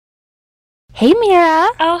Hey, Mira.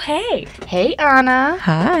 Oh, hey. Hey, Anna.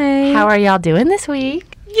 Hi. How are y'all doing this week?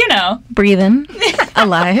 You know, Breathing.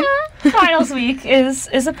 Alive. finals week is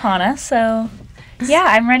upon us, so yeah,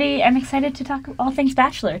 I'm ready. I'm excited to talk all things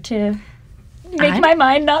Bachelor, to make my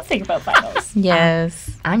mind not think about finals.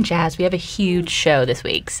 Yes. I'm Jazz. We have a huge show this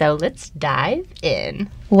week, so let's dive in.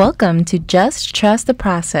 Welcome to Just Trust the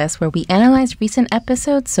Process, where we analyze recent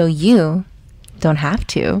episodes so you don't have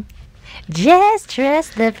to. Just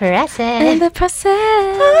trust the process. The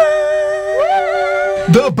process.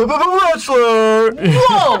 The Bachelor!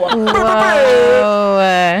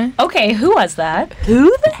 Whoa. Okay, who was that?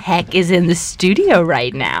 Who the heck is in the studio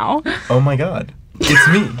right now? Oh my god. It's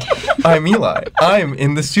me. I'm Eli. I'm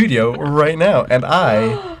in the studio right now, and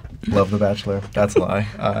I love The Bachelor. That's a lie.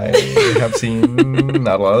 I have seen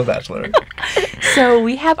not a lot of The Bachelor. So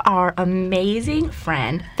we have our amazing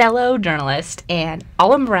friend, fellow journalist, and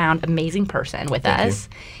all-around amazing person with us,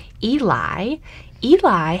 Eli.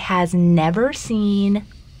 Eli has never seen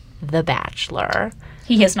The Bachelor.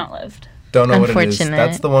 He has not lived. Don't know what it is. Unfortunate.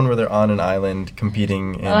 That's the one where they're on an island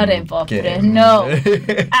competing in games. No.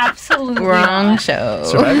 Absolutely Wrong not. show.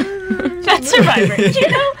 Survivor? That's Survivor. You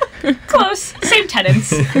know? Close. Same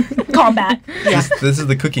tenants. Combat. This is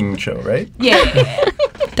the cooking show, right? Yeah.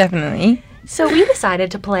 Definitely. So we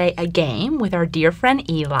decided to play a game with our dear friend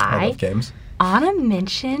I Eli. love games. Anna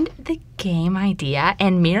mentioned the game idea,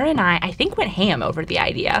 and Mira and I think, went ham over the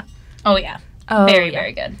idea. Oh, yeah. Oh, very, yeah.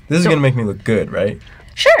 very good. This is going to make me look good, right?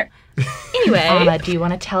 Sure. Anyway, Anna, do you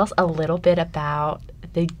want to tell us a little bit about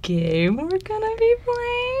the game we're going to be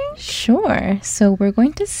playing? Sure. So we're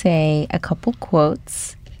going to say a couple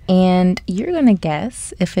quotes, and you're going to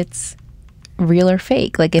guess if it's real or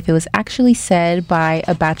fake. Like if it was actually said by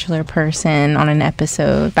a Bachelor person on an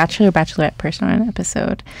episode, Bachelor or Bachelorette person on an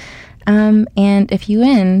episode. And if you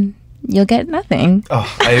win, you'll get nothing. Oh,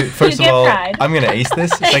 first of get all, pride. I'm going to ace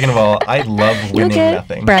this. Second of all, I love You'll winning get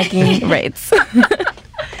nothing. bragging rights.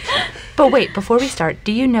 But wait, before we start,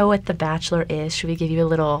 do you know what The Bachelor is? Should we give you a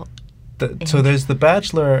little... So there's the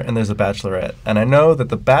Bachelor and there's the Bachelorette. And I know that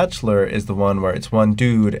the Bachelor is the one where it's one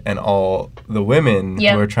dude and all the women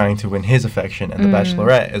Yep. who are trying to win his affection. And the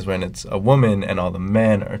Bachelorette is when it's a woman and all the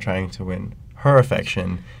men are trying to win her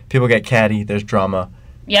affection. People get catty, there's drama.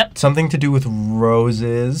 Yep. Something to do with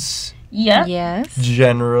roses, Yep. Yes.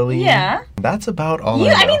 generally. Yeah. That's about all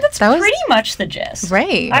Yeah, I know. I mean, that's That was- pretty much the gist.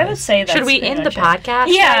 Right. I would say that's Should we pretty end the much it. podcast?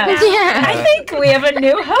 Yeah. right now? Yeah. I think we have a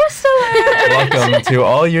new host alert. Welcome to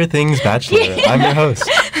All Your Things Bachelor. I'm your host.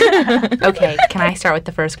 Okay, can I start with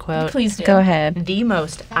the first quote? Please do. Go ahead. The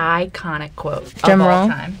most iconic quote Drum of all roll.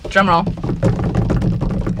 time. Drum roll.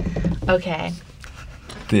 Okay,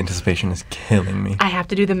 The anticipation is killing me. I have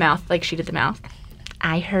to do the mouth like she did the mouth.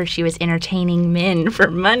 I heard she was entertaining men for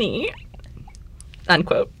money.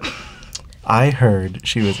 Unquote. I heard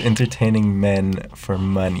she was entertaining men for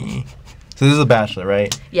money. So this is a Bachelor,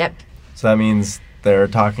 right? Yep. So that means they're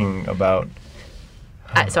talking about...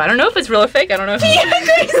 So I don't know if it's real or fake. I don't know if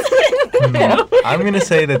I'm going to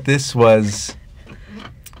say that this was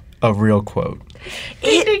a real quote.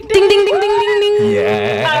 Ding, ding, Ding, ding, ding, ding, ding, ding.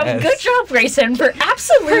 Yes. Good job, Grayson, for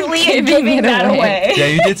absolutely For giving giving it that away. away. Yeah,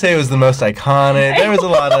 you did say it was the most iconic. There was a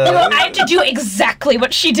lot of... I had to do exactly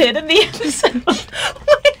what she did in the episode.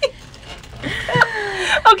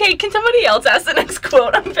 Okay, can somebody else ask the next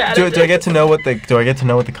quote? I'm bad Do at I get to know what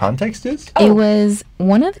the context is? It was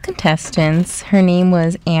one of the contestants. Her name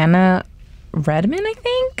was Anna Redman, I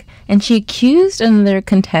think. And she accused another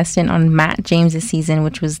contestant on Matt James's season,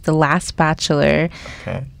 which was the last Bachelor,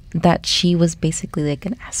 Okay. that she was basically like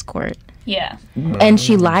an escort. Yeah. And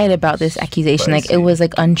she lied about this accusation. Like it Spicy. was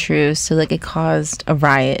like untrue. So like it caused a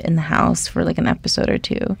riot in the house for like an episode or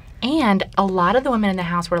two. And a lot of the women in the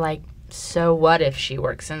house were like, so what if she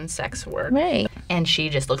works in sex work? Right. And she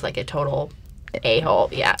just looked like a total a-hole.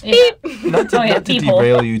 Yeah. Yeah. Not to, Oh, yeah, not to people.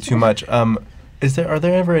 derail you too much. Are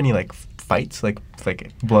there ever any like fights, like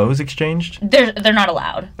blows exchanged? They're not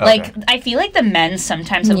allowed. Okay. Like, I feel like the men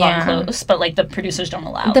sometimes have Yeah. gone close, but like the producers don't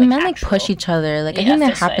allow. The men like actual- push each other. Like I Yeah, think that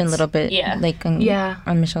fist happened a fights. little bit Yeah. like on, Yeah.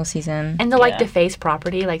 on Michelle's season. And the like Yeah. deface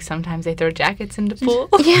property, like sometimes they throw jackets into pool.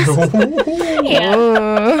 yes. Yeah.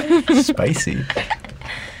 Oh. Spicy.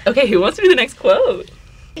 Okay, who wants to do the next quote?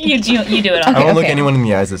 You do it on I won't look okay. anyone in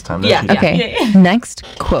the eyes this time. No Yeah, cheating. Okay. Yeah. Next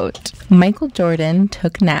quote. Michael Jordan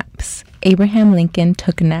took naps. Abraham Lincoln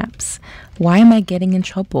took naps. Why am I getting in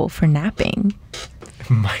trouble for napping?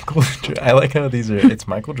 I like how these are. It's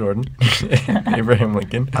Michael Jordan, Abraham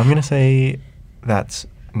Lincoln. I'm gonna say that's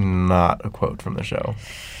not a quote from the show.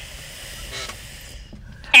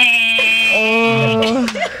 Oh.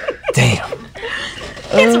 Damn.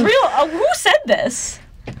 It's real. Who said this?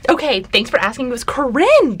 Okay, thanks for asking. It was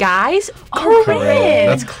Corinne, guys. Oh, Corinne.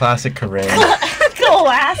 That's classic Corinne.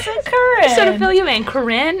 Classic Corinne. So to fill you in,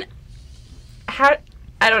 Corinne,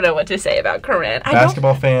 I don't know what to say about Corinne.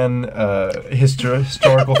 Basketball fan,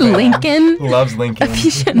 historical fan. Lincoln. Loves Lincoln.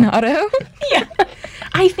 Aficionado. Yeah.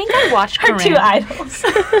 I think I watched Our Corinne. two idols.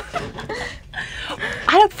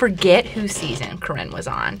 I don't forget whose season Corinne was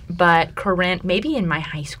on, but Corinne, maybe in my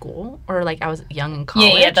high school, or like I was young in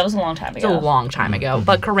college. Yeah, that was a long time It's ago. a long time ago.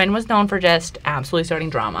 But Corinne was known for just absolutely starting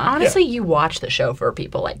drama. Honestly, you watch the show for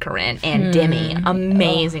people like Corinne and Demi.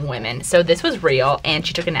 Amazing women. So this was real, and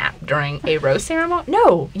she took a nap during a rose ceremony.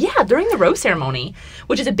 During the rose ceremony,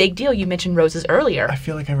 which is a big deal. You mentioned roses earlier. I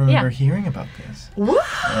feel like I remember Yeah. hearing about this. Woo!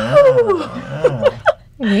 Yeah.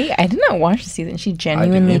 Wait, I did not watch the season. She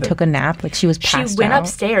genuinely either. took a nap. Like she was She passed went out.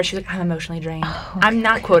 upstairs. She was like, I'm emotionally drained. I'm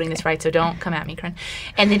not quoting this right, so don't come at me, Corinne.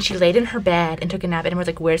 And then she laid in her bed and took a nap, and was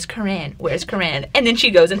like, where's Corinne? Where's Corinne? And then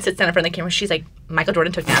she goes and sits down in front of the camera. She's like, Michael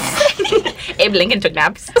Jordan took naps. Abe Lincoln took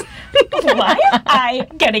naps. Why am I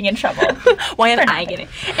getting in trouble? Why am I getting?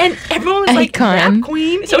 And everyone was like, Icon. nap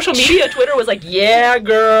queen. Social media, Twitter was like, yeah,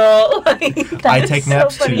 girl. Like, I is take so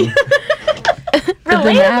naps funny. too.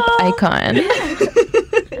 The nap Relatable. icon.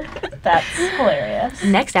 That's hilarious.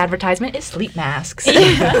 next advertisement is sleep masks.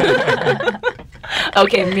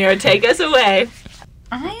 Okay, Mira, take us away.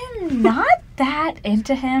 I am not that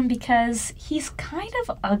into him because he's kind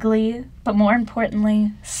of ugly, but more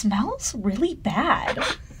importantly, smells really bad.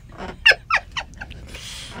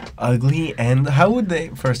 Ugly, and how would they?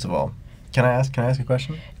 First of all, can I ask a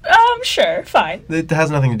question? Sure, fine. It has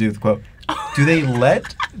nothing to do with the quote. Do they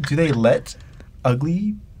let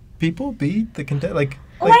ugly people be the content? Like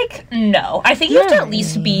No. I think you have to at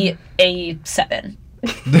least be a 7.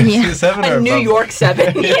 Yeah. 7 or A New above? York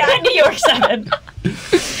 7. Yeah, New York 7.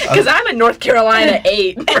 Because I'm in North Carolina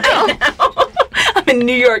 8 right now. I'm in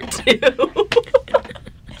New York 2.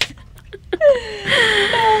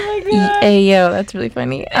 Oh my god. Hey, yo, that's really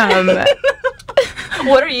funny.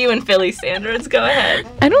 What are you in Philly standards? Go ahead.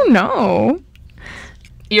 I don't know.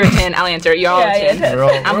 You're a 10. I'll answer. You're all Yeah, a 10.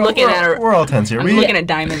 yeah. I'm looking at her. We're all tense here. I'm looking at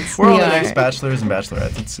diamonds. We're all We the are. next bachelors and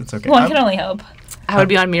bachelorettes. It's okay. One can only hope. I would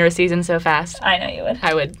be on Mira season so fast. I know you would.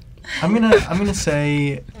 I would. I'm gonna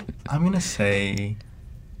say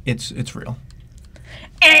it's real.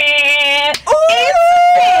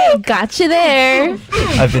 Gotcha there.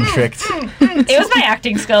 I've been tricked. It was my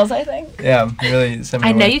acting skills, I think. Yeah, really.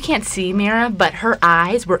 I know you can't see Mira, but her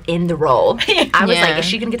eyes were in the role. I was Yeah. like, is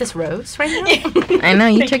she going to get this rose right now? I know,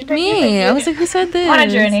 you Thank you, tricked thank you, me. thank you. I was like, who said this? On a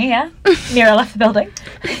journey, yeah. Mira left the building.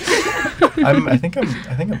 I think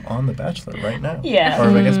I'm on The Bachelor right now. Yeah. Or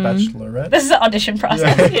I guess Bachelorette. This is the audition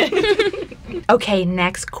process. Okay,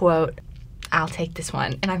 next quote. I'll take this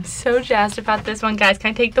one. And I'm so jazzed about this one, guys. Can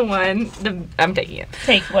I take the one? I'm taking it.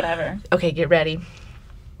 Take whatever. Okay, get ready.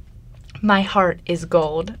 My heart is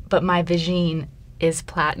gold, but my vagine is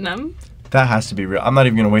platinum. That has to be real. I'm not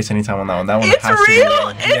even gonna waste any time on that one. That one It's has to be real. real.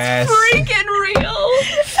 It's Yes. freaking real.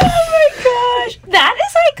 Oh my gosh. That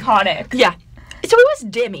is iconic. Yeah. So it was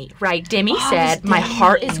Demi, right? Demi said, my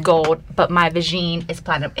heart is gold, but my vagine is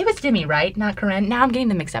platinum. It was Demi, right? Not Corinne. Now I'm getting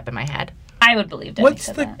them mixed up in my head. I would believe Demi What's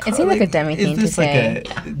said the? that. It seemed like a Demi thing Is to this like say.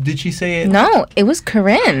 Did she say it? No, it was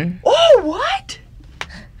Corinne. Oh, what?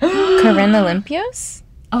 Corinne Olympios?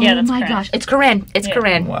 Oh Yeah, that's my Corinne. gosh. It's Corinne. It's Yeah.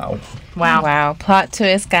 Corinne. Wow. Wow. Wow, plot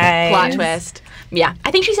twist, guys. Plot twist. Yeah. I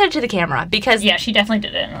think she said it to the camera because Yeah, she definitely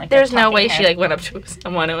did it. In, like, there's the no talking way head. she like went up to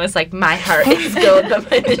someone and was like, my heart is gold, but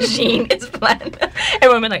my machine is platinum.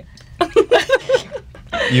 Everyone went like,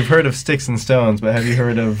 You've heard of sticks and stones, but have you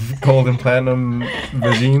heard of gold and platinum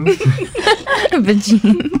vagines?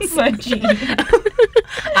 Vagines.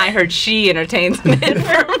 Vagine. I heard she entertains men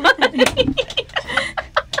for money.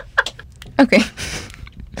 Okay.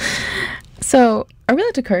 So, are we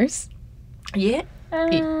allowed to curse? Yeah.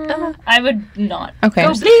 I would not. Okay.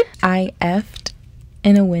 Go sleep. I effed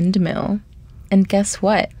in a windmill. And guess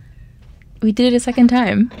what? We did it a second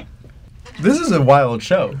time. This is a wild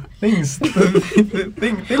show. Things are Or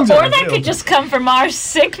that revealed. could just come from our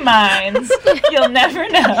sick minds. You'll never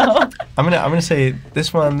know. I'm gonna say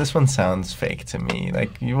this one sounds fake to me.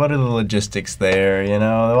 Like, what are the logistics there? You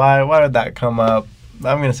know, why did that come up?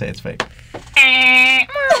 I'm gonna say it's fake.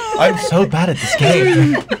 I'm so bad at this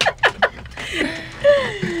game.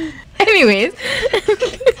 Anyways.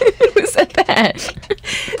 Who said that?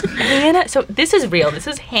 Hannah, so this is real. This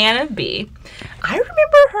is Hannah B. I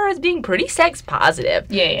remember her as being pretty sex positive.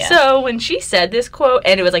 Yeah. So when she said this quote,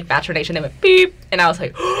 and it was like Bachelor Nation, they went beep, and I was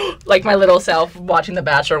like, like my little self watching The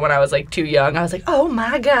Bachelor when I was like too young. I was like, oh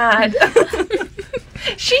my god.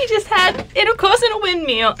 She just had intercourse in a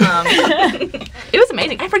windmill. It was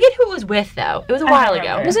amazing. I forget who it was with, though. It was a while ago.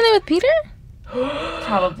 remember. Wasn't it with Peter?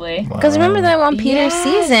 Probably. Because remember that on Peter's Yes.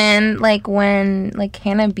 season, like when like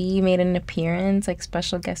Hannah B made an appearance, like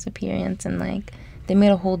special guest appearance, and like they made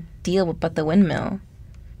a whole deal about the windmill.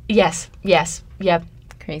 Yes. Yep.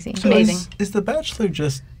 Crazy. So Amazing. Is The Bachelor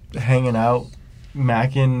just hanging out,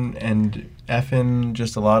 macking and effing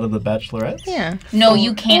just a lot of the Bachelorettes? Yeah. No,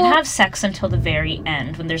 you can't have sex until the very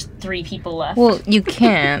end when there's 3 people left. Well, you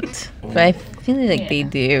can't, but I feel like they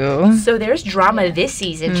do. So there's drama this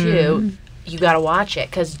season, too. You got to watch it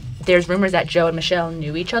because there's rumors that Joe and Michelle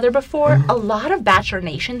knew each other before. A lot of Bachelor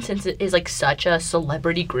Nation, since it is like such a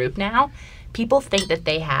celebrity group now, people think that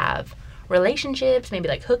they have relationships, maybe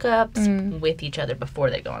like hookups with each other before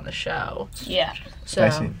they go on the show. yeah. So I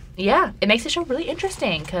see. yeah, it makes the show really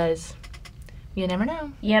interesting because you never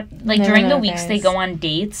know. Yep. Like No, during no, the weeks they guys. go on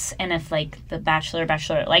dates, and if like the Bachelor or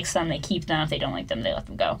Bachelorette likes them, they keep them. If they don't like them, they let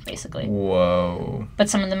them go, basically. Whoa. But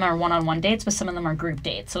some of them are one-on-one dates, but some of them are group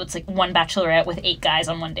dates. So it's like one Bachelorette with 8 guys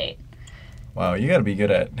on one date. Wow, you got to be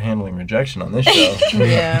good at handling rejection on this show.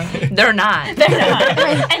 Yeah. They're not. They're not.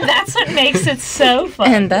 And that's what makes it so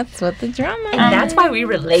fun. And that's what the drama is. And that's why we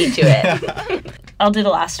relate to it. I'll do the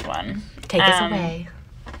last one. Take us away.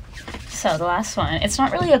 So the last one, it's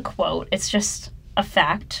not really a quote. It's just a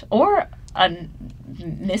fact or a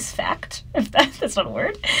misfact, if that's not a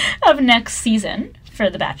word, of next season for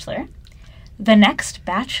The Bachelor. The next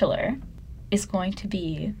Bachelor is going to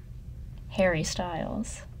be Harry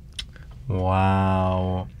Styles.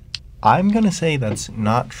 Wow. I'm going to say that's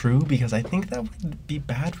not true because I think that would be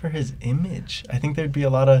bad for his image. I think there'd be a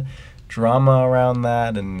lot of drama around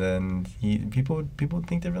that, and then people would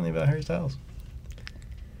think differently about Harry Styles.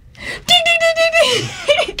 Ding, ding, ding,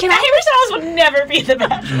 ding, ding. Harry Styles would never be The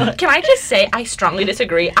Bachelor. Can I just say I strongly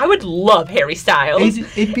disagree? I would love Harry Styles.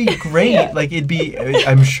 It'd be great. Like,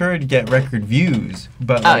 I'm sure it'd get record views,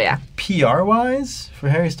 but Oh, like, yeah. PR-wise, for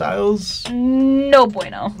Harry Styles, No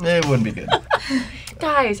bueno. it wouldn't be good.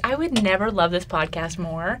 Guys, I would never love this podcast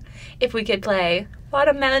more if we could play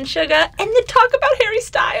Watermelon Sugar and then talk about Harry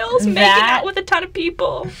Styles making out with a ton of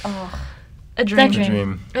people. Oh, A dream. That A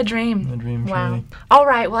dream. A dream. A dream, Wow. truly. All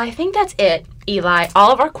right. Well, I think that's it, Eli.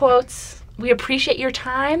 All of our quotes. We appreciate your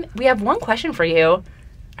time. We have one question for you.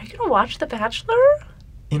 Are you going to watch The Bachelor?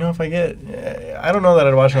 You know, if I get, I don't know that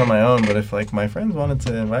I'd watch it on my own, but if like my friends wanted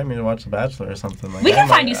to invite me to watch The Bachelor or something, like we I can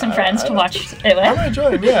might- find you some friends to watch it I with. might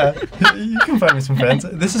join. Yeah, you can find me some friends.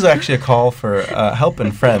 This is actually a call for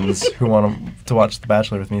helping friends who want to watch The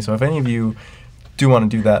Bachelor with me. So if any of you do want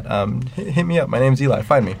to do that, hit me up. My name's Eli.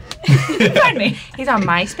 Find me. Find me. He's on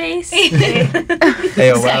MySpace.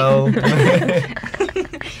 AOL.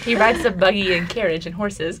 He rides a buggy and carriage and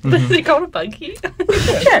horses. Is he called a buggy?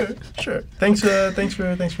 Sure. Thanks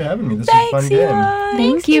for having me. This was a fun game.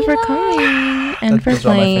 Thank you for coming and for Those are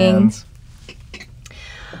all my playing. fans.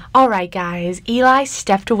 All right, guys. Eli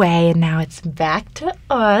stepped away, and now it's back to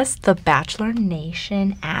us, the Bachelor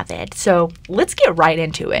Nation Avid. So let's get right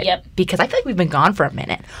into it. Yep. Because I feel like we've been gone for a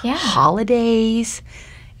minute. Yeah. Holidays,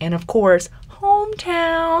 and of course,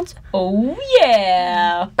 hometowns. Oh,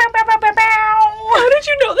 yeah. Bow, bow, bow, bow, bow. How did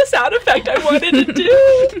you know the sound effect I wanted to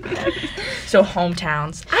do? So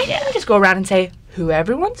hometowns. I think we just go around and say who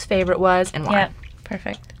everyone's favorite was and why. Yeah.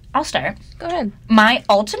 Perfect. I'll start. Go ahead. My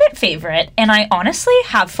ultimate favorite, and I honestly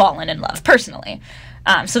have fallen in love personally.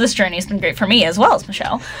 So this journey has been great for me as well as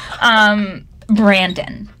Michelle.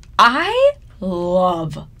 Brandon. I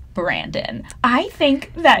love Brandon. I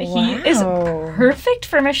think that he is Wow. perfect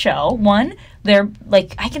for Michelle. One, they're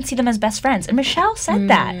like, I can see them as best friends. And Michelle said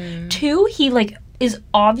that. Two, he like is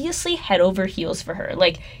obviously head over heels for her.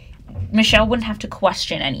 Like Michelle wouldn't have to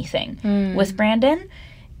question anything with Brandon.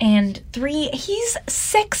 And 3, he's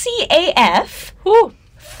sexy AF. Ooh.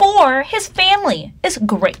 4, his family is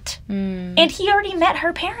great. And he already met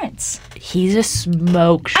her parents. He's a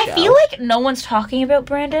smoke show. I feel like no one's talking about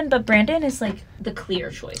Brandon, but Brandon is like the clear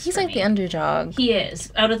choice. He's for like me. the underdog. He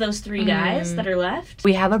is. Out of those 3 guys that are left.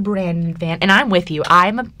 we have a Brandon fan, and I'm with you.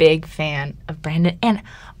 I'm a big fan of Brandon, and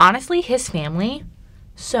honestly, his family,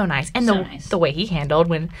 so nice. And So nice. the way he handled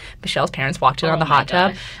when Michelle's parents walked in on the my hot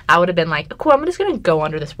tub, gosh. I would have been like, cool, I'm just going to go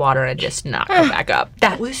under this water and just not go back up.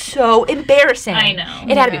 That was so embarrassing. I know.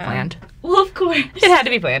 It had to be Yeah. planned. Well, of course. It had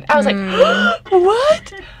to be planned. I was like,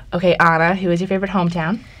 what? Okay, Anna, who is your favorite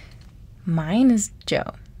hometown? Mine is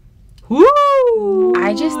Joe. Woo!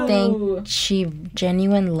 I just think she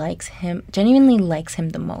genuinely likes him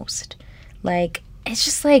the most. Like, it's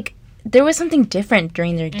just like there was something different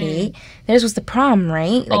during their date. Theirs was the prom,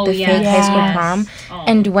 right? Like the fake high school prom. Oh.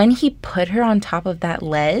 And when he put her on top of that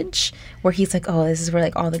ledge, where he's like, "Oh, this is where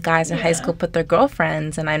like all the guys in high school put their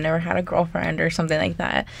girlfriends, and I never had a girlfriend," or something like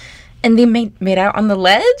that. And they made out on the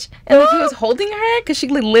ledge, and like, he was holding her because she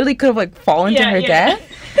literally could have like fallen to her death.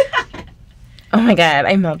 Oh my god,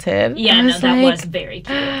 I melted. Yeah, I no, was that like, was very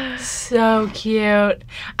cute. So cute.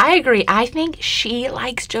 I agree. I think she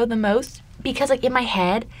likes Joe the most because, like, in my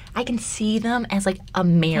head, I can see them as, like, a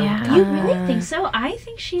married couple. You really think so? I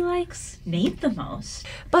think she likes Nate the most.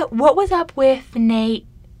 But what was up with Nate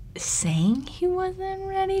saying he wasn't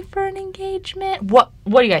ready for an engagement? What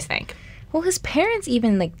do you guys think? Well, his parents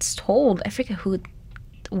even like told, I forget who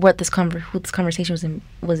this conversation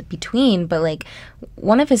was between, but like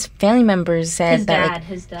one of his family members said His that dad, like,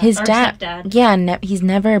 his his dad, dad, stepdad. yeah, he's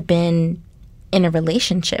never been in a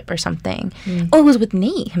relationship or something. Oh, it was with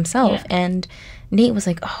Nate himself, and Nate was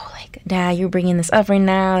like, "Oh, like, Dad, you're bringing this up right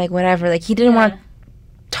now, like, whatever." Like, he didn't want to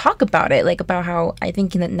talk about it, like, about how I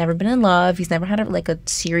think he's never been in love. He's never had a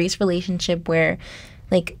serious relationship where,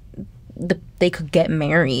 like, they could get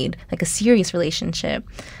married, like a serious relationship.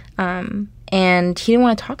 And he didn't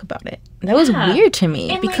want to talk about it. That was weird to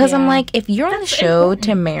me, And, because I'm like, if you're on the that's show important.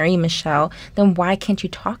 to marry Michelle, then why can't you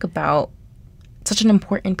talk about such an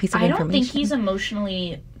important piece of I information? don't think he's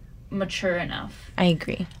emotionally mature enough. I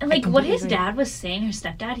agree. And like what his dad was saying, her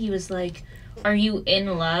stepdad, he was like, "Are you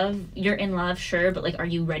in love? You're in love, sure, but like, are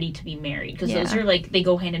you ready to be married? Because those are like they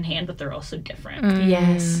go hand in hand, but they're also different.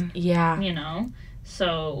 Yes. Yeah. You know."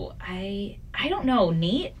 So I don't know.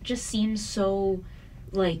 Nate just seems so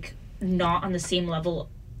like not on the same level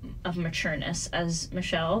of matureness as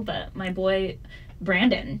Michelle, but my boy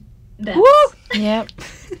Brandon. Woo! Yep.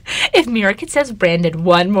 If Mira could says Brandon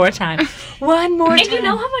one more time. And you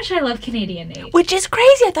know how much I love Canadian Nate. Which is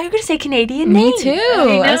crazy. I thought you were going to say Canadian Me Nate. too.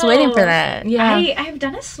 I was waiting for that. Yeah. I've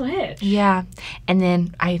done a switch. Yeah. And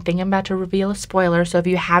then I think I'm about to reveal a spoiler. So if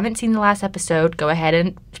you haven't seen the last episode, go ahead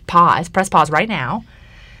and press pause right now.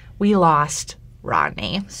 We lost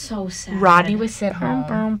Rodney. So sad. Rodney was sent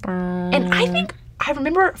home. And I think, I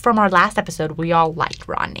remember from our last episode, we all liked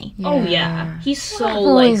Rodney. Oh yeah, he's so I've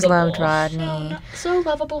always likable. loved Rodney. So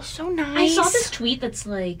lovable, so nice. I saw this tweet that's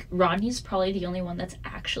like Rodney's probably the only one that's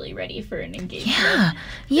actually ready for an engagement.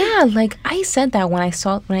 Yeah, like I said that when I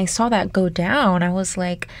saw that go down, I was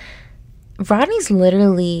like, Rodney's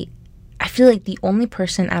literally, I feel like the only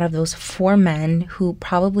person out of those 4 men who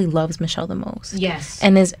probably loves Michelle the most. Yes.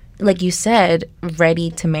 And is, like you said,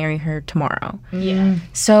 ready to marry her tomorrow. Yeah.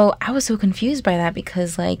 So I was so confused by that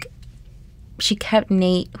because, like, she kept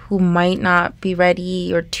Nate, who might not be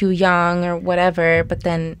ready or too young or whatever, but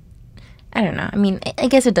then, I don't know. I mean, I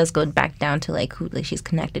guess it does go back down to, like, who like she's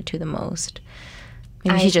connected to the most.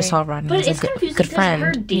 Maybe she just saw Rodney But as it's a good confusing because friend.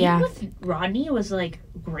 her date Yeah. with Rodney was like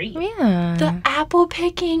great. Yeah. The apple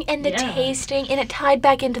picking and the Yeah. tasting, and it tied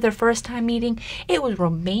back into their first time meeting. It was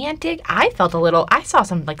romantic. I saw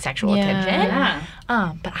some like sexual attention. Yeah.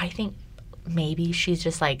 But I think maybe she's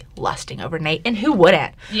just like lusting over Nate, and who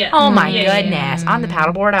wouldn't? Yeah. Oh my Yeah, goodness! On the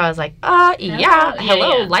paddleboard, I was like, Yeah,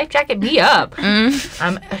 hello, yeah. life jacket me up.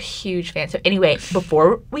 I'm a huge fan. So anyway,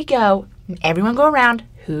 before we go, everyone go around.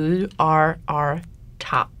 Who are our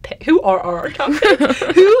top picks? Who are our top picks?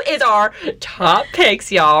 Who is our top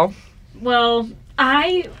picks, y'all? Well,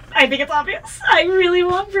 I think it's obvious. I really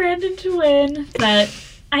want Brandon to win, but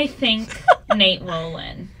I think Nate will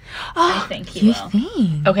win. I think he You will.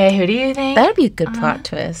 think? Okay, who do you think? That would be a good plot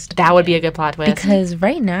twist. That would be a good plot twist. Because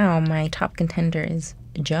right now, my top contender is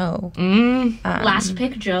Joe. Last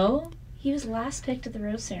pick, Joe. He was last picked at the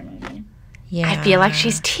rose ceremony. Yeah. I feel like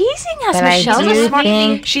she's teasing us. But I Michelle's do a smart.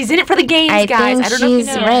 think- She's in it for the games, I guys. think I don't know if she's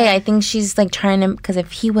you know. right. I think she's like trying to, because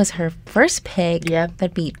if he was her first pick, Yep.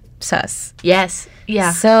 that'd be sus. Yes.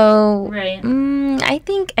 Yeah. So Right. I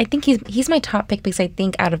think he's my top pick because I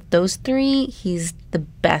think out of those 3, he's the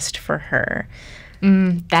best for her.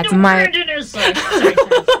 That's my- Brandon is like, sorry,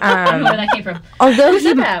 I don't know where that came from. Although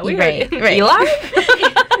he, that? Weird. right. Eli?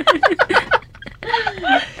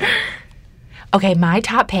 Okay, my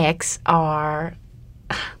top picks are.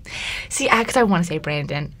 See, because I want to say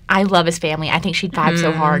Brandon. I love his family. I think she'd vibe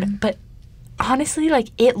so hard. But honestly, like,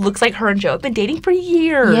 it looks like her and Joe have been dating for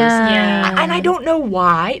years. Yeah. And I don't know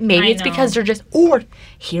why. Maybe I it's because know. they're just, or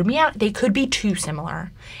hear me out, they could be too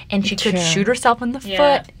similar. And she could True. shoot herself in the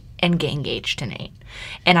Yeah. foot and get engaged to Nate.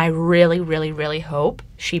 And I really, really, really hope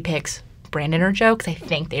she picks Brandon or Joe because I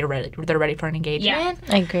think they're ready for an engagement.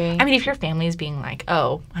 I agree. I mean, if your family is being like,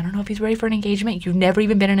 oh, I don't know if he's ready for an engagement, you've never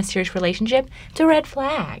even been in a serious relationship, it's a red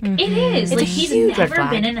flag. It is. It's Like, a he's huge red never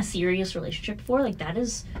flag. been in a serious relationship before. Like, that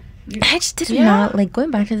is I just did not like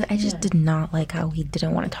going back to this. I just did not like how he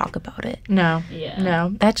didn't want to talk about it. No. Yeah. No.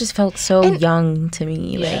 That just felt so young to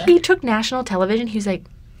me. Yeah. Like, He took national television. He was like,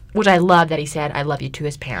 which I love that he said, "I love you" to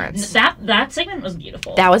his parents. That segment was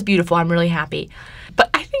beautiful. That was beautiful. I'm really happy. But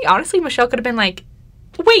I think honestly, Michelle could have been like,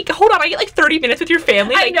 "Wait, hold on. I get like 30 minutes with your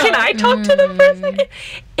family. Like, know. can I talk to them for a second?"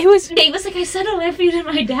 It was. Nate was like, I said I love you to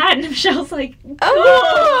my dad, and Michelle's like,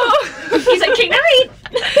 Oh. He's like, "Good night."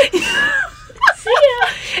 See ya.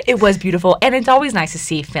 It was beautiful, and it's always nice to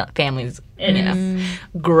see families,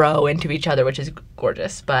 grow into each other, which is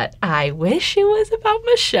gorgeous. But I wish it was about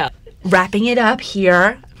Michelle. Wrapping it up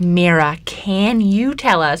here, Mira, can you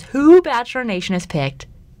tell us who Bachelor Nation has picked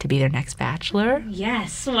to be their next Bachelor?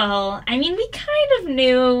 Yes, well, I mean, we kind of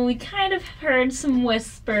knew, we kind of heard some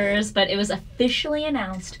whispers, but it was officially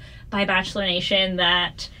announced by Bachelor Nation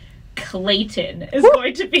that Clayton is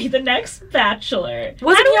going to be the next Bachelor.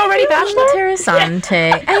 Wasn't he already Bachelor?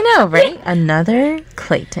 Interessante. I know, right? Another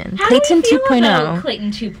Clayton. How Clayton do you feel about 2.0.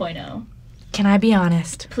 Clayton 2.0, Can I be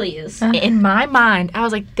honest? please. In my mind, I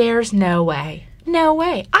was like, "There's no way, no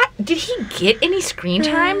way." Did he get any screen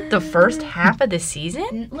time the first half of the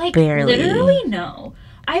season? Like, Barely. literally no.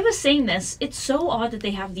 I was saying this, it's so odd that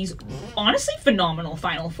they have these honestly phenomenal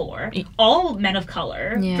Final Four, all men of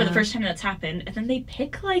color, for Yeah. the first time that's happened, and then they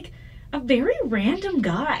pick, like, a very random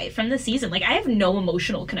guy from the season. Like, I have no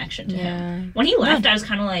emotional connection to him. When he left, I was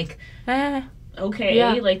kind of like, okay,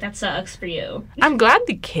 Yeah. like, that sucks for you. I'm glad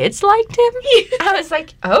the kids liked him. I was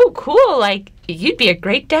like, "Oh, cool! Like, you'd be a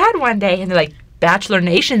great dad one day." And they're like, "Bachelor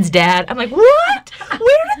Nation's dad." I'm like, "What? Where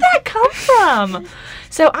did that come from?"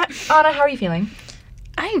 So, Anna, how are you feeling?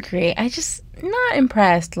 I agree. I just not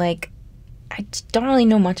impressed. Like, I just don't really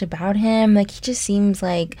know much about him. Like, he just seems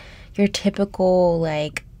like your typical,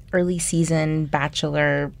 like, early season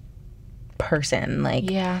Bachelor person. Like,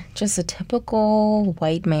 Yeah. just a typical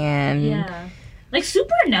white man. Yeah. Like,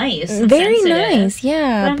 super nice. and Very sensitive. nice,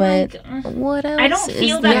 yeah, But but I'm like, what else I don't is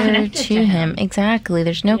feel that there connected to to him? him. Exactly.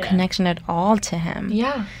 There's no Yeah. connection at all to him.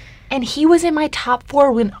 Yeah. And he was in my top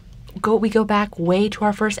 4 when we go back way to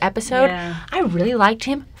our first episode. Yeah. I really liked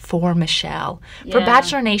him for Michelle. For Yeah.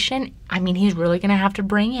 Bachelor Nation, I mean, he's really going to have to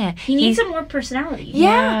bring it. He needs some more personality.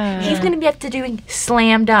 Yeah. Yeah. He's going to be up to doing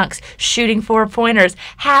slam dunks, shooting 4-pointers,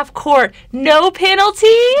 half court, no penalty.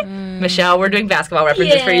 Michelle, we're doing basketball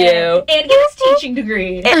references for you. And get his teaching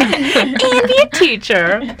degree. And be a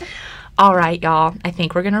teacher. All right, y'all. I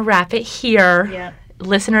think we're going to wrap it here. Yeah.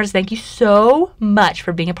 Listeners, thank you so much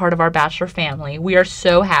for being a part of our Bachelor family. We are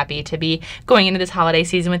so happy to be going into this holiday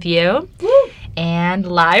season with you. And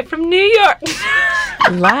live from New York.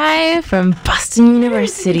 Live from Boston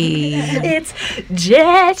University. It's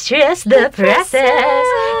just the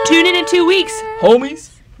process. Tune in 2 weeks, homies.